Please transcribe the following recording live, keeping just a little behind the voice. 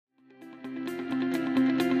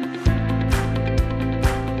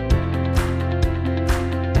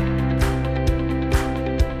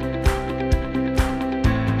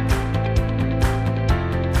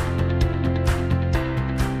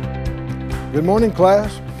Good morning,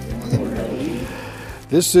 class.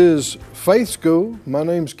 This is Faith School. My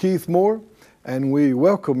name's Keith Moore, and we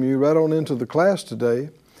welcome you right on into the class today.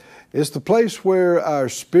 It's the place where our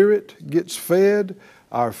spirit gets fed,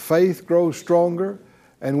 our faith grows stronger,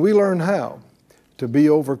 and we learn how to be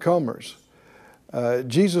overcomers.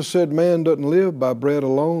 Jesus said man doesn't live by bread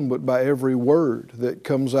alone, but by every word that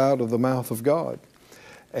comes out of the mouth of God.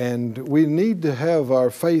 And we need to have our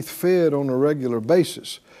faith fed on a regular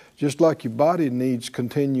basis. Just like your body needs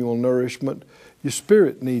continual nourishment, your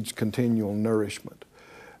spirit needs continual nourishment.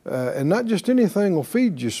 And not just anything will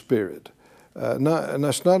feed your spirit. And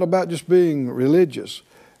that's not about just being religious.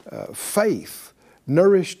 Faith,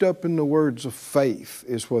 nourished up in the words of faith,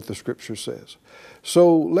 is what the Scripture says.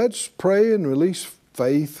 So let's pray and release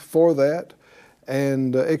faith for that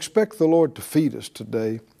and expect the Lord to feed us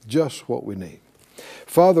today just what we need.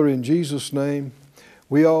 Father, in Jesus' name,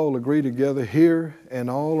 we all agree together here and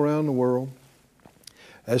all around the world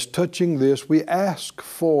as touching this. We ask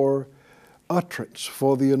for utterance,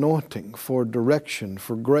 for the anointing, for direction,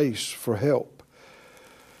 for grace, for help.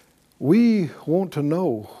 We want to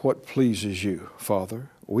know what pleases you, Father.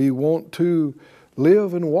 We want to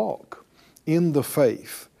live and walk in the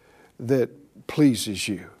faith that pleases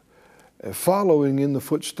you, following in the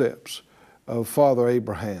footsteps of Father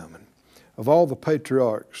Abraham and of all the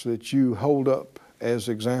patriarchs that you hold up as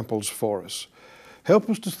examples for us. Help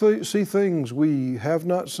us to see things we have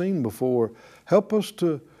not seen before. Help us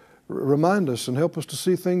to remind us and help us to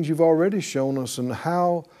see things you've already shown us and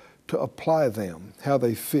how to apply them, how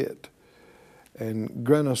they fit, and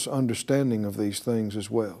grant us understanding of these things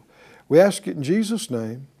as well. We ask it in Jesus'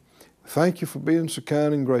 name. Thank you for being so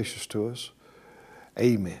kind and gracious to us.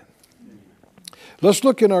 Amen. Let's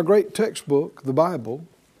look in our great textbook, the Bible,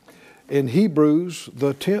 in Hebrews,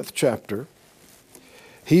 the 10th chapter.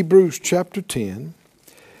 Hebrews chapter 10,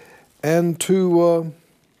 and to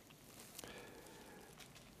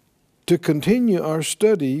continue our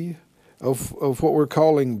study of what we're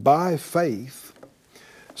calling by faith,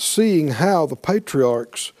 seeing how the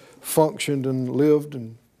patriarchs functioned and lived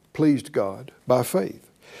and pleased God by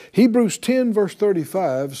faith. Hebrews 10 verse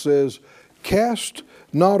 35 says, "Cast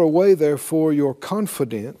not away therefore your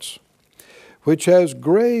confidence, which has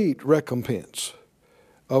great recompense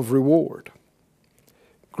of reward."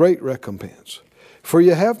 Great recompense. "For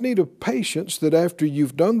you have need of patience, that after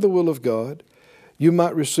you've done the will of God, you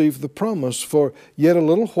might receive the promise. For yet a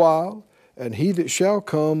little while, and he that shall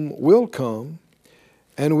come,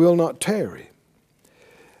 and will not tarry."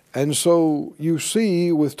 And so you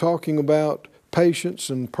see, with talking about patience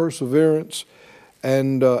and perseverance,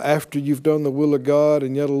 and after you've done the will of God,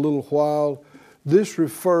 and yet a little while, this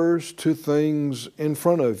refers to things in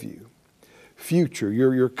front of you. Future,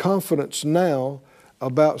 your confidence now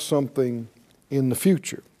about something in the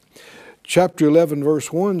future. Chapter 11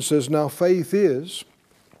 verse 1 says, "Now faith is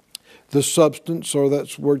the substance," or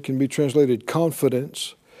that word can be translated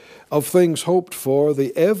confidence, "of things hoped for,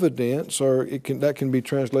 the evidence," or that can be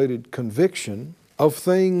translated conviction, "of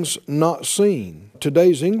things not seen."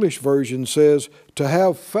 Today's English version says, "To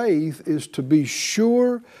have faith is to be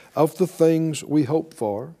sure of the things we hope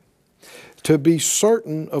for, to be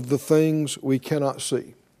certain of the things we cannot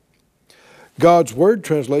see." God's Word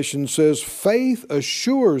translation says, "Faith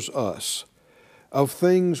assures us of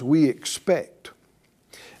things we expect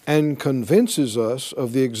and convinces us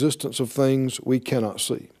of the existence of things we cannot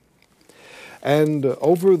see." And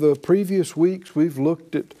over the previous weeks, we've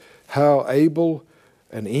looked at how Abel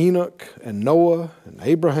and Enoch and Noah and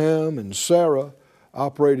Abraham and Sarah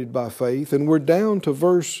operated by faith. And we're down to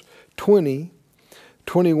verse 20,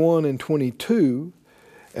 21, and 22.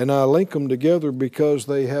 And I link them together because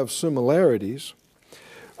they have similarities,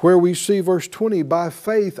 where we see verse 20, "By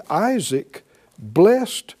faith Isaac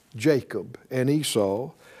blessed Jacob and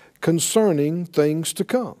Esau concerning things to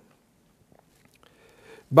come."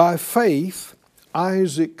 By faith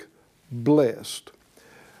Isaac blessed.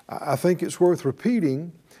 I think it's worth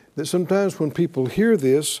repeating that sometimes when people hear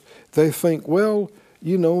this, they think, well,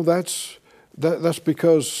 you know, that's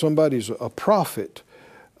because somebody's a prophet.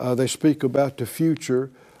 They speak about the future.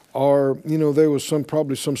 Or, you know, there was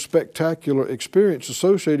probably some spectacular experience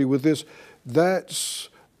associated with this. That's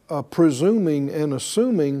presuming and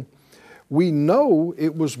assuming. We know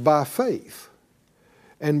it was by faith.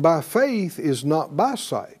 And by faith is not by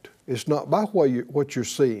sight. It's not by what you're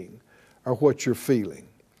seeing or what you're feeling.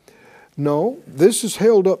 No, this is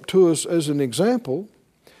held up to us as an example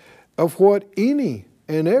of what any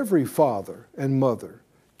and every father and mother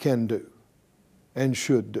can do and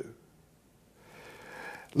should do.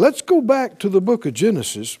 Let's go back to the book of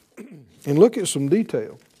Genesis and look at some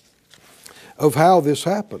detail of how this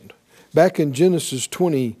happened. Back in Genesis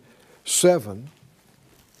 27,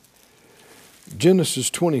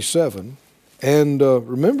 and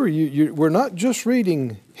remember, we're not just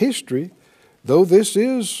reading history, though this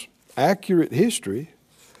is accurate history.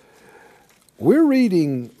 We're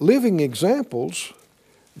reading living examples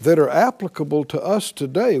that are applicable to us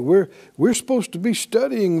today. We're supposed to be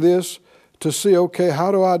studying this to see, okay,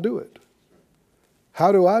 how do I do it?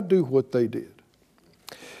 How do I do what they did?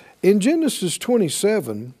 In Genesis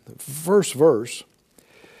 27, first verse,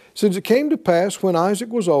 since it came to pass when Isaac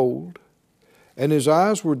was old, and his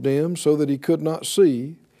eyes were dim so that he could not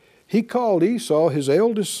see, he called Esau his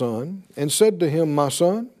eldest son, and said to him, My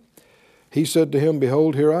son. He said to him,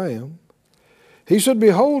 Behold, here I am. He said,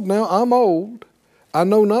 Behold, now I'm old, I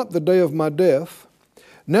know not the day of my death.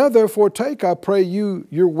 Now therefore take, I pray you,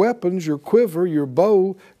 your weapons, your quiver, your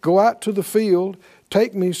bow, go out to the field,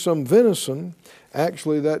 take me some venison.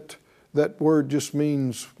 Actually, that word just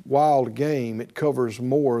means wild game. It covers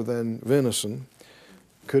more than venison.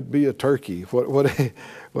 Could be a turkey. It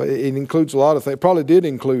includes a lot of things. It probably did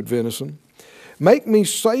include venison. Make me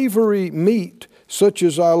savory meat such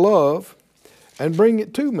as I love, and bring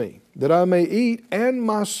it to me, that I may eat, and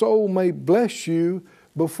my soul may bless you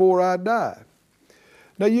before I die.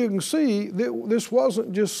 Now you can see that this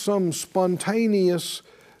wasn't just some spontaneous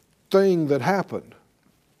thing that happened.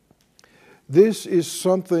 This is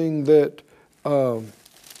something that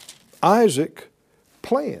Isaac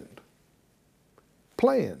planned.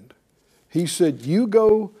 He said, you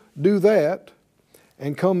go do that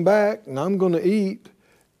and come back, and I'm going to eat,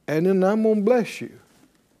 and then I'm going to bless you.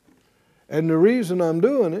 And the reason I'm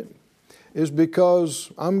doing it is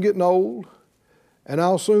because I'm getting old and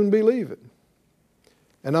I'll soon be leaving.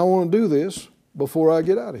 And I want to do this before I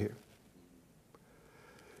get out of here.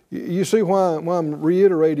 You see why I'm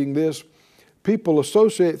reiterating this? People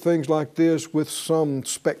associate things like this with some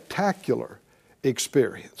spectacular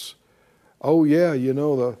experience. Oh yeah, you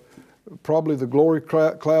know, probably the glory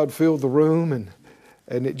cloud filled the room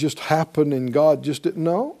and it just happened and God just didn't.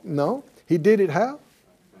 No. He did it how?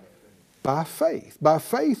 By faith. By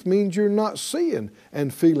faith means you're not seeing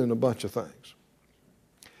and feeling a bunch of things.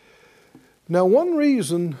 Now, one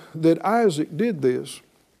reason that Isaac did this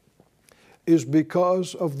is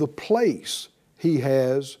because of the place he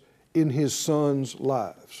has in his sons'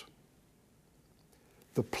 lives.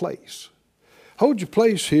 The place. Hold your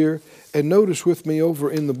place here and notice with me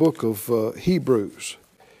over in the book of Hebrews,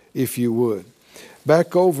 if you would.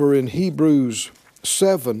 Back over in Hebrews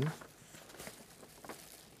 7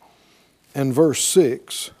 and verse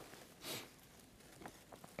 6.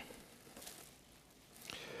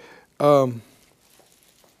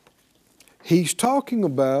 He's talking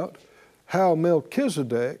about how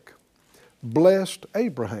Melchizedek blessed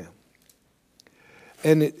Abraham.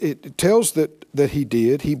 And it tells that he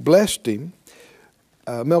did. He blessed him.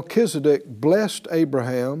 Melchizedek blessed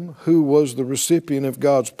Abraham, who was the recipient of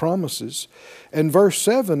God's promises. And verse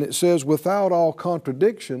 7, it says, without all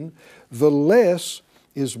contradiction, the less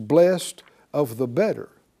is blessed of the better.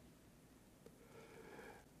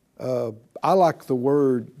 I like the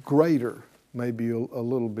word greater, maybe a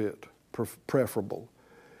little bit preferable.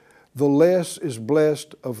 The less is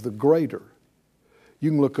blessed of the greater. You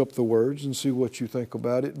can look up the words and see what you think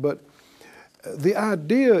about it. But the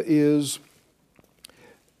idea is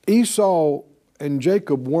Esau and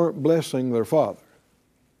Jacob weren't blessing their father.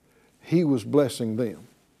 He was blessing them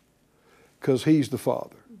because he's the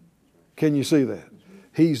father. Can you see that?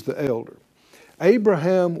 He's the elder.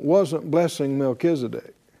 Abraham wasn't blessing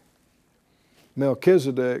Melchizedek.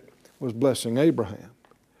 Melchizedek was blessing Abraham.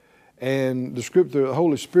 And the scripture, the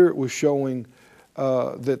Holy Spirit was showing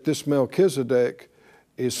that this Melchizedek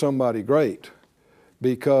is somebody great,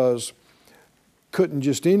 because couldn't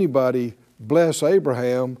just anybody bless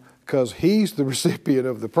Abraham because he's the recipient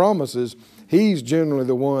of the promises. He's generally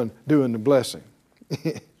the one doing the blessing.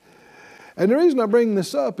 And the reason I bring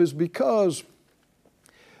this up is because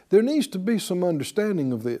there needs to be some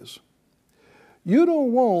understanding of this. You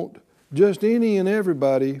don't want just any and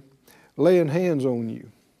everybody laying hands on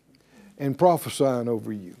you and prophesying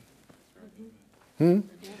over you.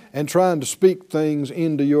 And trying to speak things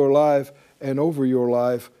into your life and over your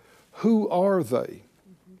life. Who are they?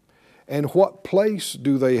 And what place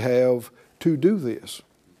do they have to do this?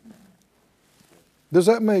 Does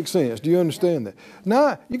that make sense? Do you understand that?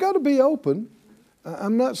 Now, you got to be open.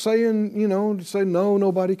 I'm not saying, say, no,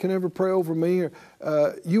 nobody can ever pray over me.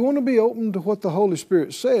 You want to be open to what the Holy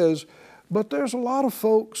Spirit says, but there's a lot of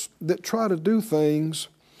folks that try to do things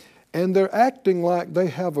and they're acting like they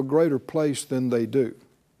have a greater place than they do.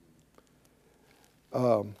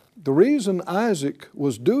 The reason Isaac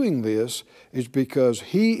was doing this is because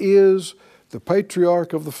he is the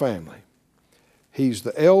patriarch of the family. He's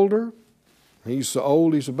the elder. He's so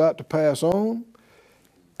old he's about to pass on.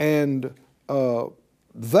 And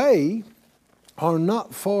they are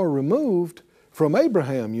not far removed from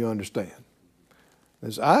Abraham, you understand.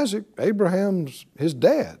 As Isaac, Abraham's his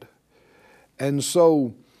dad. And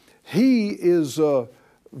so he is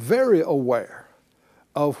very aware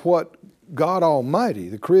of what God Almighty,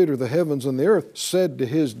 the creator of the heavens and the earth, said to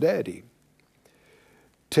his daddy,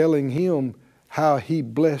 telling him how he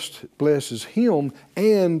blesses him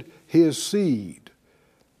and his seed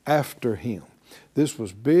after him. This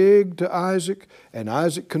was big to Isaac, and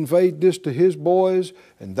Isaac conveyed this to his boys,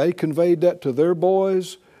 and they conveyed that to their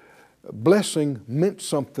boys. Blessing meant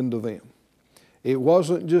something to them. It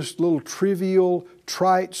wasn't just little trivial,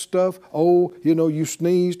 trite stuff. Oh, you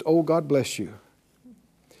sneezed. Oh, God bless you.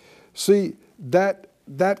 See, that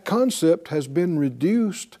concept has been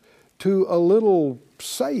reduced to a little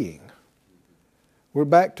saying. We're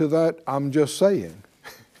back to that, I'm just saying.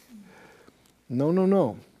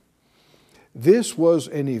 No. This was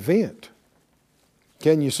an event.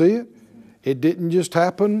 Can you see it? It didn't just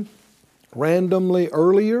happen randomly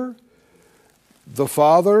earlier. The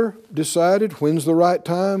father decided when's the right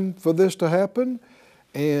time for this to happen,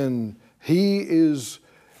 and he's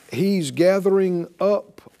gathering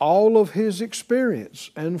up all of his experience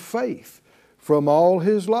and faith from all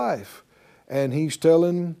his life, and he's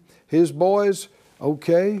telling his boys,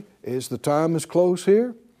 okay, the time is close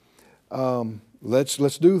here.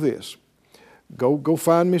 Let's do this. Go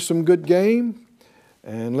find me some good game,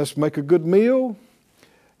 and let's make a good meal.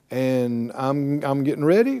 And I'm getting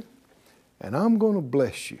ready, and I'm going to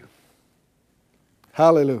bless you.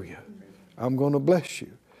 Hallelujah! I'm going to bless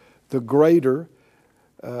you. The greater,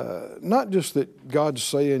 not just that God's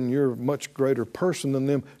saying you're a much greater person than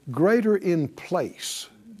them, greater in place.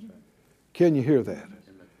 Can you hear that?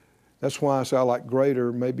 That's why I say I like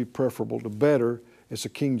greater, maybe preferable to better. It's a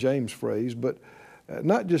King James phrase, but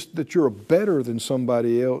not just that you're better than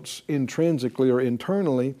somebody else intrinsically or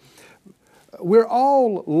internally. We're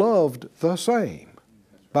all loved the same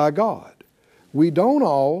by God. We don't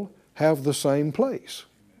all have the same place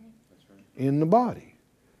in the body.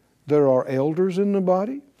 There are elders in the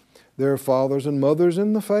body. There are fathers and mothers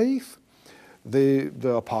in the faith. The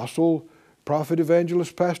apostle, prophet,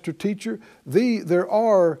 evangelist, pastor, teacher. There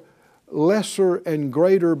are lesser and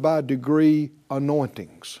greater by degree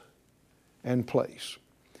anointings and place.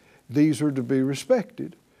 These are to be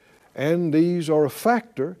respected, and these are a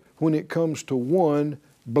factor when it comes to one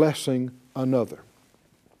blessing another.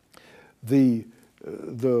 The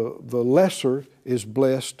lesser is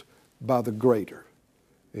blessed by the greater,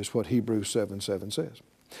 is what Hebrews 7:7 says.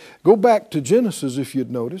 Go back to Genesis if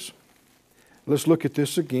you'd notice. Let's look at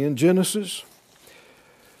this again. Genesis.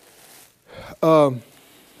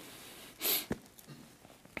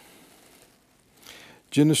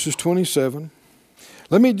 Genesis 27.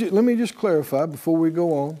 Let me just clarify before we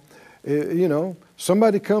go on.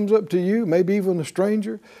 Somebody comes up to you, maybe even a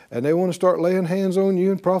stranger, and they want to start laying hands on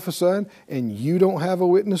you and prophesying, and you don't have a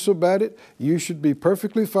witness about it. You should be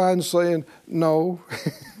perfectly fine saying, no,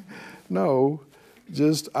 no,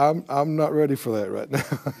 just I'm not ready for that right now.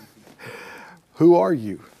 Who are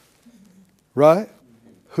you? Right?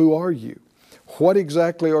 Who are you? What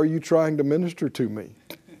exactly are you trying to minister to me?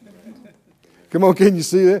 Come on, can you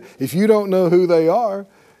see that? If you don't know who they are,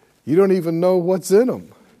 you don't even know what's in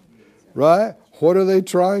them. Right? What are they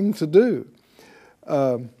trying to do?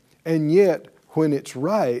 And yet, when it's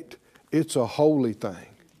right, it's a holy thing.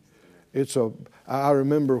 I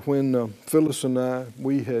remember when Phyllis and I,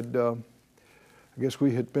 we had been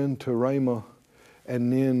to Rhema,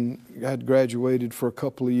 and then had graduated for a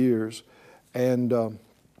couple of years. And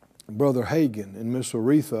Brother Hagan and Miss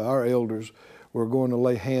Aretha, our elders, were going to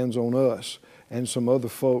lay hands on us and some other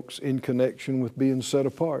folks in connection with being set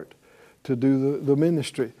apart to do the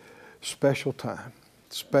ministry. Special time.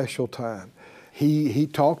 He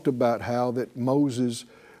talked about how that Moses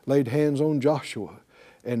laid hands on Joshua,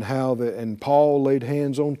 and Paul laid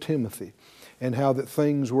hands on Timothy, and how that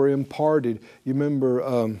things were imparted. You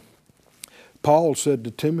remember Paul said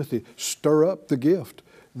to Timothy, stir up the gift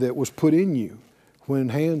that was put in you when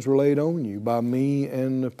hands were laid on you by me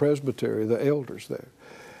and the presbytery, the elders there.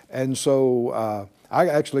 And so I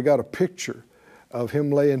actually got a picture of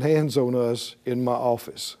him laying hands on us in my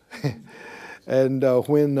office. And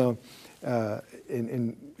when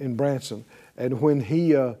in Branson, and when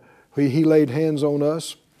he laid hands on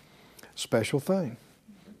us, special thing.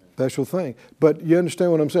 But you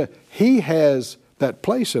understand what I'm saying? He has that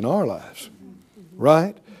place in our lives,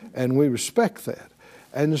 right? And we respect that.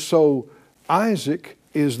 And so Isaac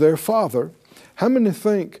is their father. How many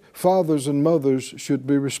think fathers and mothers should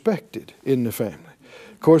be respected in the family?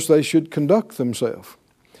 Of course, they should conduct themselves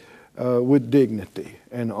with dignity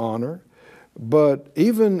and honor. But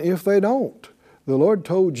even if they don't, the Lord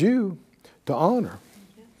told you to honor,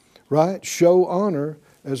 right? Show honor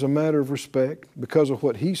as a matter of respect because of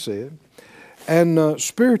what He said. And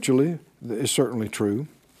spiritually, it's certainly true.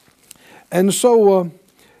 And so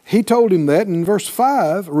He told him that. In verse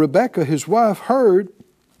 5, Rebekah, his wife, heard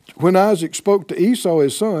when Isaac spoke to Esau,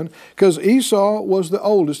 his son, because Esau was the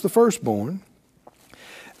oldest, the firstborn.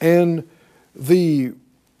 And the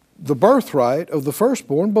birthright of the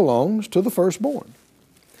firstborn belongs to the firstborn.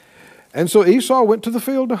 And so Esau went to the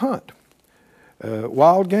field to hunt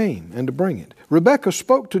wild game and to bring it. Rebekah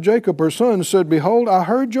spoke to Jacob her son and said, Behold, I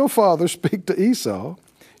heard your father speak to Esau,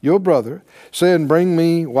 your brother, saying, Bring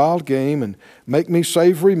me wild game and make me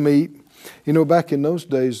savory meat. You know, back in those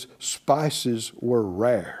days, spices were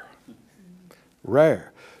rare.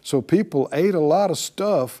 Rare. So people ate a lot of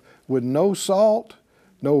stuff with no salt,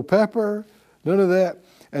 no pepper, none of that.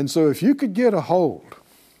 And so if you could get a hold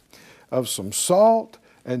of some salt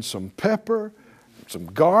and some pepper, some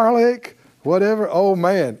garlic, whatever, oh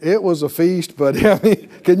man, it was a feast. But I mean,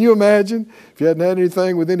 can you imagine if you hadn't had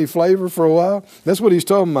anything with any flavor for a while? That's what he's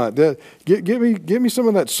talking about. Give me some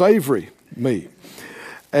of that savory meat.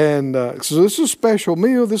 And so this is a special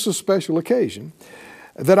meal, this is a special occasion,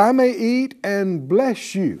 that I may eat and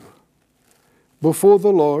bless you before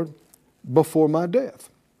the Lord before my death.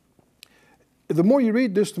 The more you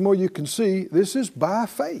read this, the more you can see this is by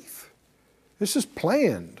faith. This is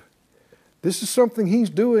planned. This is something He's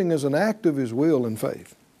doing as an act of His will and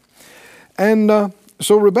faith. And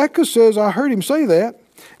so Rebekah says, I heard him say that.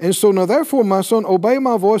 And so now therefore, my son, obey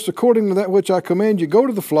my voice according to that which I command you. Go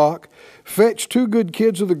to the flock, fetch 2 good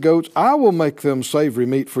kids of the goats. I will make them savory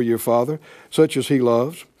meat for your father, such as he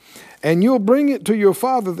loves. And you'll bring it to your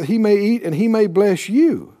father that he may eat and he may bless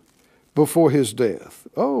you before his death.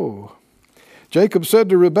 Oh. Jacob said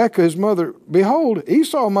to Rebekah his mother, Behold,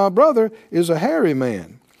 Esau my brother is a hairy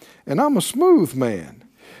man, and I'm a smooth man.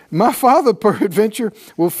 My father peradventure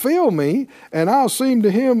will fail me, and I'll seem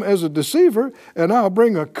to him as a deceiver, and I'll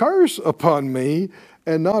bring a curse upon me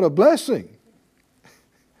and not a blessing.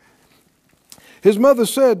 His mother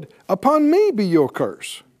said, Upon me be your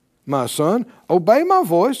curse, my son. Obey my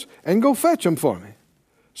voice and go fetch him for me.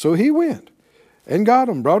 So he went and got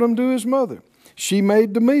him, brought him to his mother. She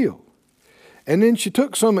made the meal. And then she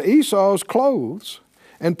took some of Esau's clothes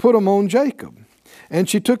and put them on Jacob. And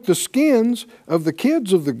she took the skins of the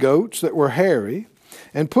kids of the goats that were hairy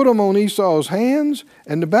and put them on Esau's hands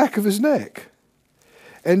and the back of his neck.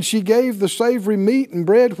 And she gave the savory meat and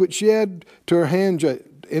bread which she had to her hand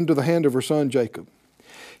into the hand of her son Jacob.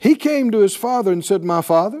 He came to his father and said, My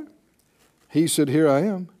father? He said, Here I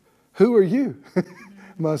am. Who are you?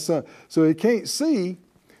 My son. So he can't see,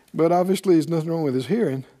 but obviously there's nothing wrong with his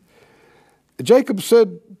hearing. Jacob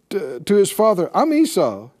said to his father, I'm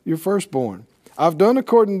Esau, your firstborn. I've done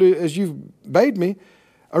according to as you've bade me.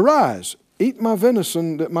 Arise, eat my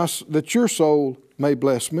venison that your soul may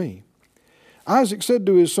bless me. Isaac said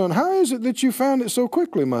to his son, How is it that you found it so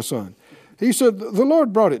quickly, my son? He said, The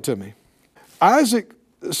Lord brought it to me. Isaac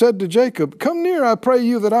said to Jacob, Come near, I pray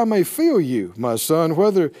you, that I may feel you, my son,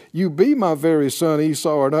 whether you be my very son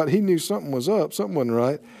Esau or not. He knew something was up, something wasn't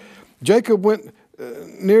right. Jacob went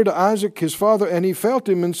near to Isaac, his father, and he felt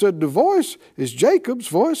him and said, The voice is Jacob's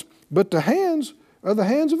voice, but the hands are the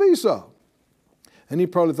hands of Esau. And he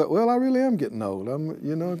probably thought, well, I really am getting old.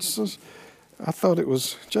 I thought it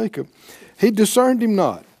was Jacob. He discerned him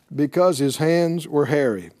not, because his hands were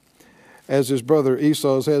hairy, as his brother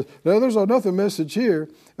Esau's hands. Now, there's another message here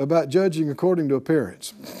about judging according to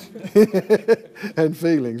appearance and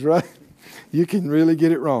feelings, right? You can really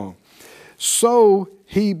get it wrong. So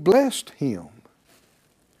he blessed him.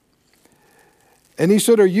 And he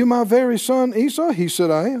said, Are you my very son Esau? He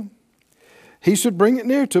said, I am. He said, Bring it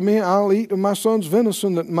near to me. I'll eat of my son's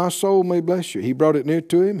venison that my soul may bless you. He brought it near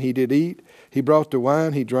to him. He did eat. He brought the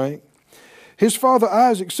wine. He drank. His father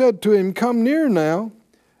Isaac said to him, Come near now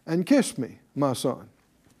and kiss me, my son.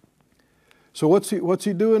 So what's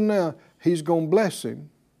he doing now? He's going to bless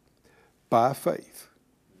him by faith.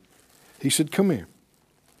 He said, Come here.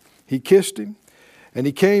 He kissed him. And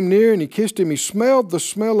he came near and he kissed him. He smelled the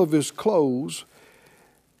smell of his clothes.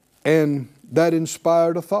 And that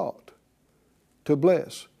inspired a thought to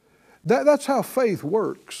bless. That's how faith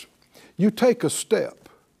works. You take a step.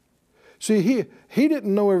 See, he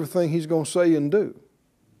didn't know everything he's going to say and do.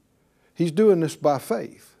 He's doing this by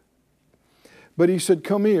faith. But he said,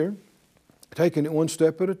 Come here, taking it one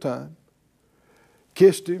step at a time.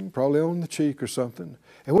 kissed him, probably on the cheek or something.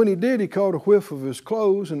 And when he did, he caught a whiff of his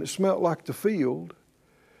clothes, and it smelled like the field.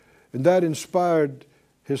 And that inspired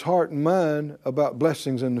his heart and mind about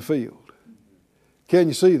blessings in the field. Can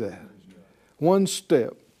you see that? One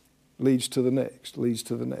step leads to the next, leads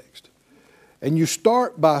to the next. And you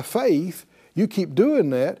start by faith. You keep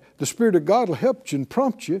doing that. The Spirit of God will help you and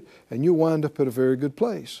prompt you, and you'll wind up at a very good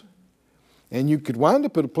place. And you could wind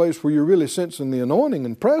up at a place where you're really sensing the anointing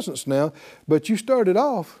and presence now, but you started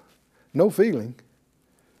off no feeling,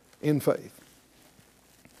 in faith.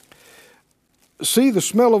 See, the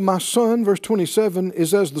smell of my son, verse 27,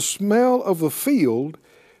 is as the smell of the field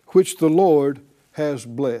which the Lord has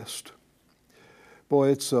blessed. Boy,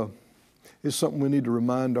 it's something we need to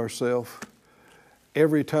remind ourselves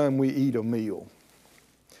every time we eat a meal.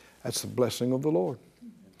 That's the blessing of the Lord.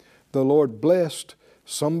 The Lord blessed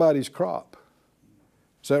somebody's crop.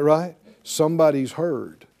 Is that right? Somebody's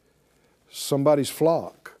herd, somebody's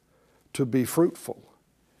flock to be fruitful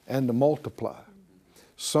and to multiply.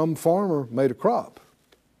 Some farmer made a crop.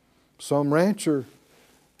 Some rancher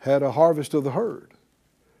had a harvest of the herd.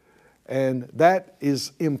 And that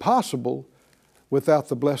is impossible without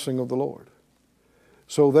the blessing of the Lord.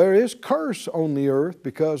 So there is curse on the earth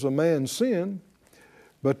because of man's sin,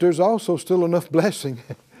 but there's also still enough blessing,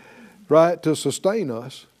 right, to sustain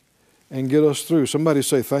us and get us through. Somebody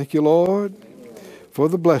say, thank you, Lord, for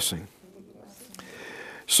the blessing.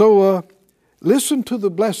 So listen to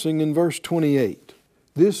the blessing in verse 28.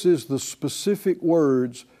 This is the specific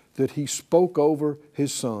words that he spoke over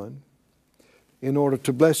his son in order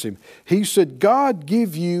to bless him. He said, God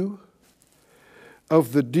give you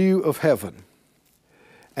of the dew of heaven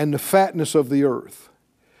and the fatness of the earth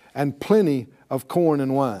and plenty of corn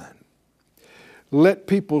and wine. Let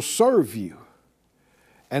people serve you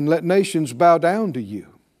and let nations bow down to you.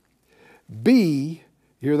 Be,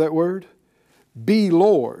 hear that word? Be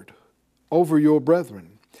Lord over your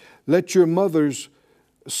brethren. Let your mother's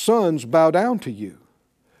sons bow down to you.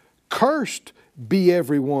 Cursed be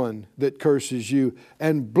everyone that curses you,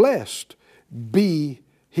 and blessed be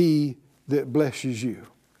he that blesses you.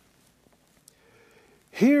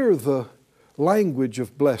 Hear the language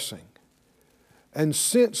of blessing and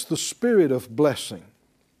sense the spirit of blessing.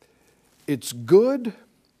 It's good,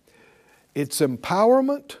 it's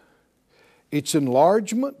empowerment, it's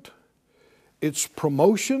enlargement, it's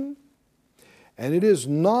promotion, and it is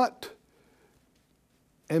not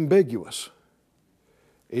ambiguous.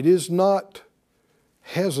 It is not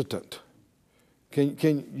hesitant. Can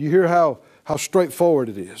you hear how straightforward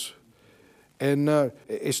it is? And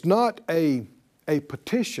it's not a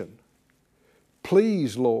petition.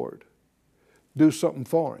 Please, Lord, do something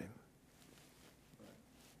for him.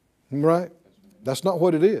 Right? That's not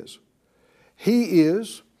what it is. He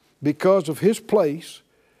is, because of his place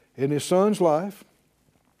in his son's life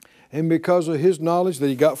and because of his knowledge that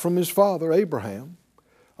he got from his father, Abraham,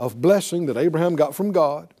 of blessing that Abraham got from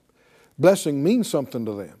God. Blessing means something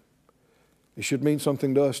to them. It should mean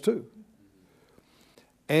something to us too.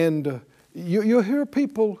 And you'll hear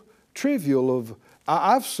people trivial of,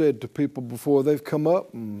 I've said to people before, they've come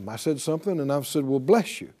up and I said something and I've said, well,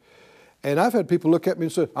 bless you. And I've had people look at me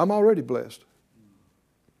and say, I'm already blessed.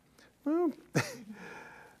 Well,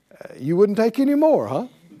 you wouldn't take any more, huh?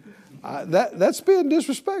 That's being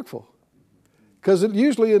disrespectful. Because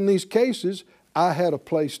usually in these cases, I had a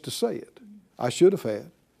place to say it. I should have had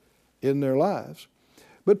in their lives.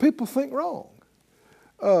 But people think wrong.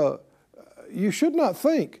 You should not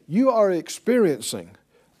think you are experiencing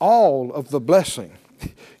all of the blessing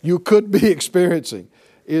you could be experiencing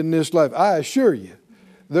in this life. I assure you,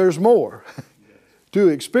 there's more to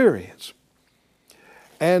experience.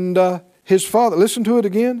 And his father, listen to it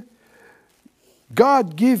again.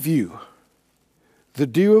 God give you the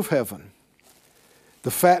dew of heaven,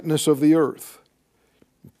 the fatness of the earth,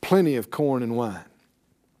 plenty of corn and wine.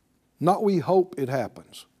 Not we hope it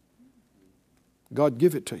happens. God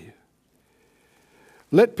give it to you.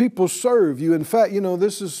 Let people serve you. In fact,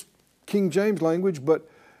 this is King James language, but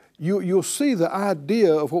you'll see the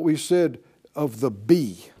idea of what we said of the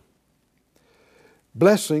be.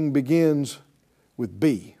 Blessing begins with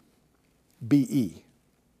be. B-E.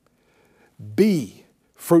 Be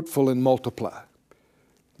fruitful and multiply.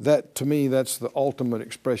 That, to me, that's the ultimate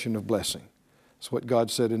expression of blessing. That's what God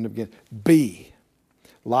said in the beginning. Be.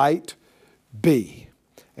 Light, be.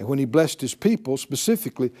 And when he blessed his people,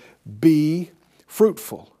 specifically, be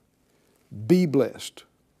fruitful. Be blessed.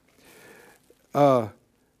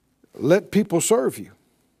 Let people serve you.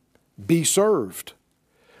 Be served.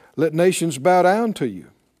 Let nations bow down to you.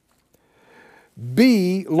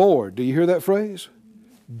 Be Lord. Do you hear that phrase?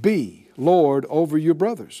 Be Lord over your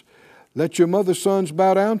brothers. Let your mother's sons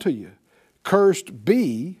bow down to you. Cursed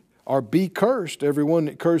be, or be cursed, everyone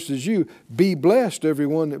that curses you. Be blessed,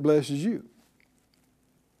 everyone that blesses you.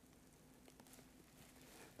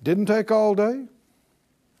 Didn't take all day.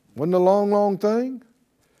 Wasn't a long, long thing.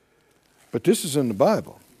 But this is in the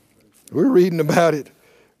Bible. We're reading about it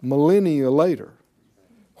millennia later.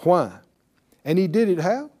 Why? And he did it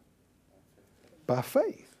how? By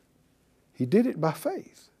faith. He did it by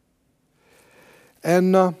faith.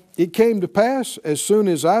 And it came to pass, as soon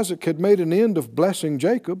as Isaac had made an end of blessing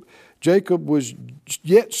Jacob, Jacob was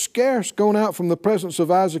yet scarce gone out from the presence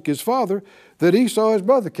of Isaac his father, that Esau his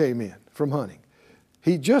brother came in from hunting.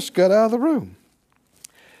 He just got out of the room.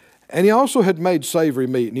 And he also had made savory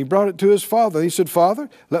meat, and he brought it to his father. He said, Father,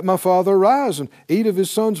 let my father arise and eat of his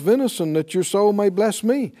son's venison, that your soul may bless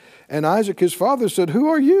me. And Isaac his father said, Who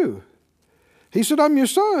are you? He said, I'm your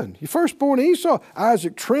son, your firstborn Esau.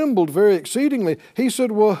 Isaac trembled very exceedingly. He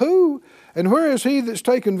said, Well, who? And where is he that's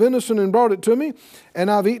taken venison and brought it to me? And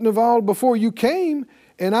I've eaten of all before you came,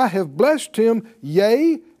 and I have blessed him,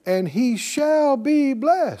 yea, and he shall be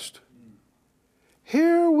blessed.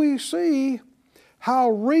 Here we see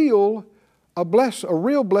how real a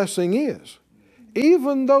real blessing is.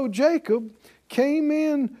 Even though Jacob came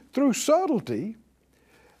in through subtlety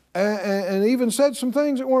and even said some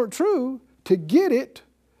things that weren't true to get it,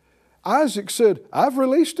 Isaac said, I've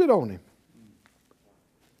released it on him.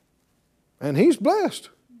 And he's blessed.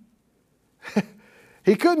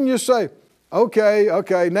 He couldn't just say,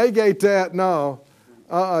 okay, negate that. No,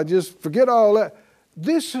 just forget all that.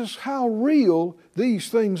 This is how real these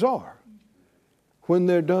things are when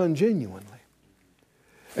they're done genuinely.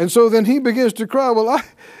 And so then he begins to cry, well,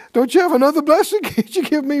 don't you have another blessing? Can't you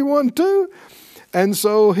give me one too? And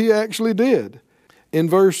so he actually did. In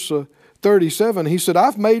verse 37, he said,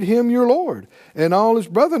 I've made him your Lord, and all his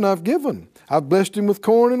brethren I've given. I've blessed him with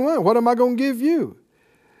corn and wine. What am I going to give you?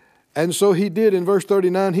 And so he did. In verse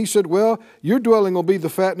 39, he said, well, your dwelling will be the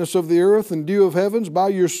fatness of the earth and dew of heavens. By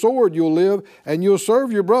your sword you'll live, and you'll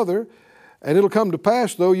serve your brother. And it'll come to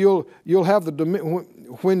pass, though, you'll have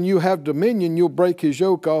when you have dominion, you'll break his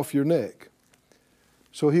yoke off your neck.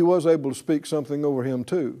 So he was able to speak something over him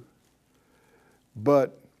too.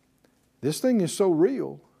 But this thing is so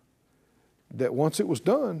real that once it was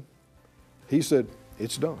done, he said,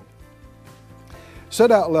 it's done.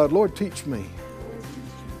 Said out loud, Lord, teach me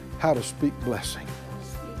how to speak blessing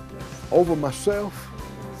over myself,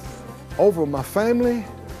 over my family,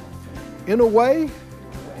 in a way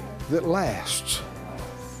that lasts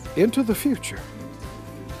into the future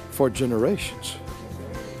for generations.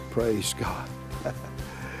 Praise God.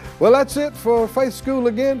 Well, that's it for Faith School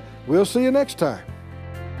again. We'll see you next time.